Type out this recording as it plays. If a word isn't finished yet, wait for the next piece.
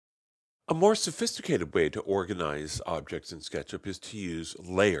A more sophisticated way to organize objects in SketchUp is to use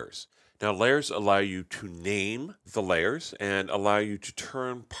layers. Now, layers allow you to name the layers and allow you to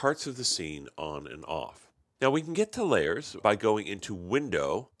turn parts of the scene on and off. Now, we can get to layers by going into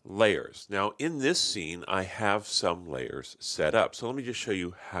Window, Layers. Now, in this scene, I have some layers set up. So let me just show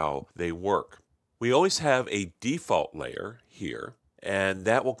you how they work. We always have a default layer here, and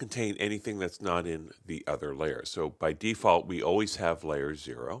that will contain anything that's not in the other layers. So by default, we always have layer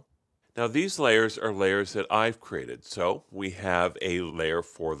 0. Now these layers are layers that I've created. So we have a layer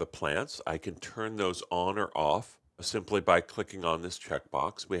for the plants. I can turn those on or off simply by clicking on this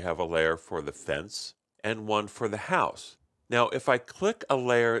checkbox. We have a layer for the fence and one for the house. Now if I click a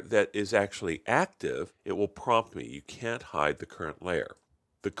layer that is actually active, it will prompt me. You can't hide the current layer.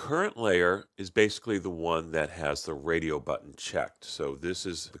 The current layer is basically the one that has the radio button checked. So this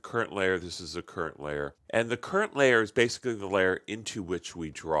is the current layer, this is the current layer. And the current layer is basically the layer into which we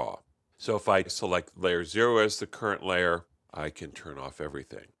draw. So if I select layer 0 as the current layer, I can turn off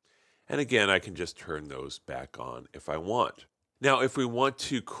everything. And again, I can just turn those back on if I want. Now, if we want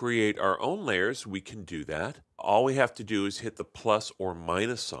to create our own layers, we can do that. All we have to do is hit the plus or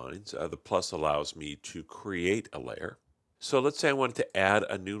minus signs. The plus allows me to create a layer. So let's say I wanted to add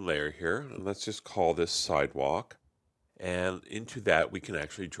a new layer here, and let's just call this sidewalk. And into that, we can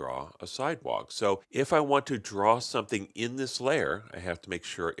actually draw a sidewalk. So if I want to draw something in this layer, I have to make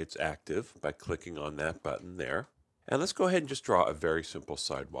sure it's active by clicking on that button there. And let's go ahead and just draw a very simple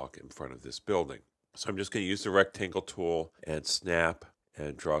sidewalk in front of this building. So I'm just going to use the rectangle tool and snap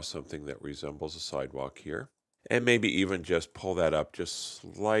and draw something that resembles a sidewalk here. And maybe even just pull that up just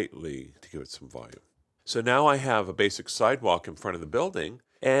slightly to give it some volume. So now I have a basic sidewalk in front of the building,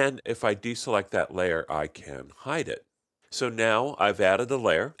 and if I deselect that layer, I can hide it. So now I've added a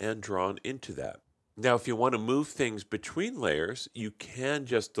layer and drawn into that. Now, if you want to move things between layers, you can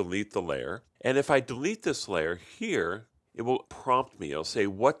just delete the layer. And if I delete this layer here, it will prompt me. It'll say,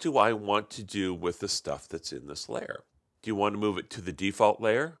 what do I want to do with the stuff that's in this layer? Do you want to move it to the default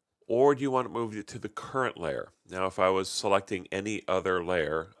layer? Or do you want to move it to the current layer? Now, if I was selecting any other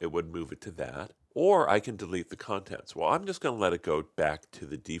layer, it would move it to that. Or I can delete the contents. Well, I'm just going to let it go back to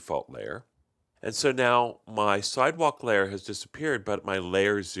the default layer. And so now my sidewalk layer has disappeared, but my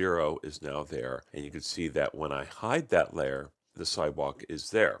layer 0 is now there. And you can see that when I hide that layer, the sidewalk is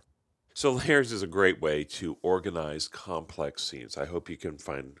there. So layers is a great way to organize complex scenes. I hope you can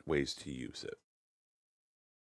find ways to use it.